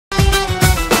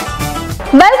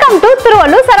Welcome to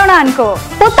Tiruvallur Saravana Co.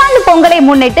 புத்தாண்டு பொங்கலை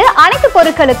முன்னிட்டு அனைத்து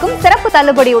பொருட்களுக்கும் சிறப்பு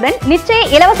தள்ளுபடியுடன் நிச்சய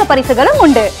இலவச பரிசுகளும்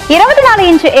உண்டு. 24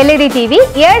 இன்ச் LED டிவி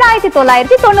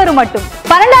 7990 மட்டும்.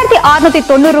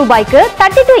 12690 ரூபாய்க்கு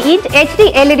 32 இன்ச் HD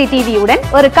LED டிவியுடன்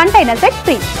ஒரு கண்டெய்னர் செட்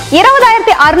ஃப்ரீ.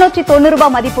 20690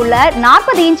 ரூபாய் மதிப்புள்ள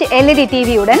 40 இன்ச் LED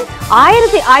டிவியுடன்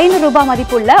 1500 ரூபாய்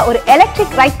மதிப்புள்ள ஒரு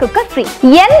எலக்ட்ரிக் ரைஸ் குக்கர் ஃப்ரீ.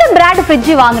 எந்த பிராண்ட்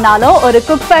ஃப்ரிட்ஜ் வாங்கினாலும் ஒரு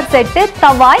குக்கர் செட்,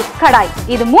 தவாய், கடாய்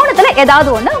இது மூணுத்துல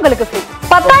ஏதாவது ஒண்ணு உங்களுக்கு ஃப்ரீ.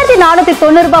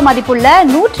 10490 ரூபாய் மதிப்புள்ள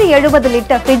 170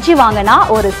 லிட்டர் ஃப்ரிட்ஜ் வாங்கினா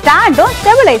ஒரு ஸ்டாண்டும்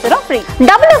ஸ்டெபிலைசரும் ஃப்ரீ.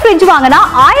 டபுள் ஃப்ரிட்ஜ் வாங்கினா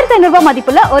 1500 ரூபாய்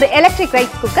மதிப்புள்ள ஒரு electric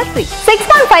rice cooker free.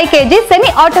 6.5 kg semi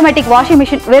automatic washing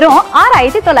machine வெறும்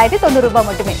 6990 ரூபாய்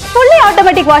மட்டுமே. ஃபுல்லி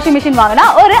ஆட்டோமேட்டிக் வாஷிங் மிஷின் வாங்கினா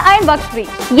ஒரு அயர்ன் பாக்ஸ் ஃப்ரீ.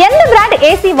 எந்த பிராண்ட்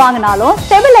ஏசி வாங்கினாலும்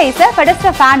ஸ்டெபிலைசர்,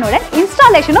 பெடஸ்டர் ஃபேன் உடன்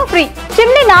இன்ஸ்டாலேஷனும் ஃப்ரீ.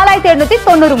 சிம்னி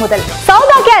 4790 முதல்.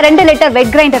 சௌபாக்கியா 2 லிட்டர்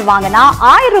வெட் கிரைண்டர் வாங்கினா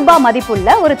 1000 ரூபாய்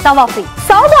மதிப்புள்ள ஒரு தவா ஃப்ரீ.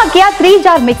 சௌபாக்கியா 3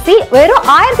 ஜார் மிக்ஸி வெறும்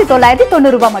 1990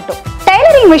 ரூபாய் மட்டும்.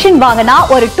 டைலரிங் மிஷின் வாங்கினா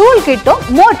ஒரு டூல் கிட்டும்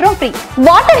மோட்டரும் ஃப்ரீ.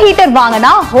 வாட்டர் ஹீட்டர்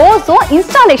வாங்கினா ஹோஸும்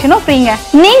இன்ஸ்டாலேஷனும் ஃப்ரீங்க.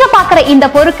 நீங்க பாக்குற இந்த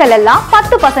பொருட்கள் எல்லாம்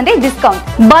 10% டிஸ்கவுண்ட்.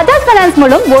 பஜாஜ் ஃபைனான்ஸ்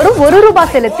மூலம் ஒரு 1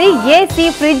 ரூபாய் செலுத்தி AC,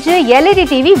 fridge, LED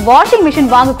TV, washing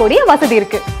machine வாங்கக்கூடிய வசதி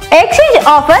இருக்கு. எக்ஸ்சேஞ்ச்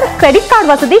ஆஃபர், கிரெடிட் கார்டு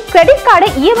வசதி, கிரெடிட் கார்டை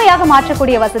இஎம்ஐயாக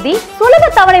மாற்றக்கூடிய வசதி, சுலப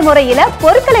தவணை முறையில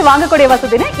பொருட்களை வாங்கக்கூடிய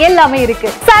வசதின்னு எல்லாமே இருக்கு.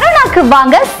 சரவணாக்கு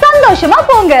வாங்க, சந்தோஷமா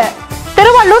போங்க.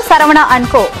 திருவள்ளூர் சரவணா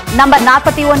Co. நம்பர்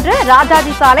 41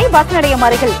 ராஜாஜி சாலை, பஸ் நிலையம்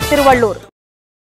அருகில், திருவள்ளூர்.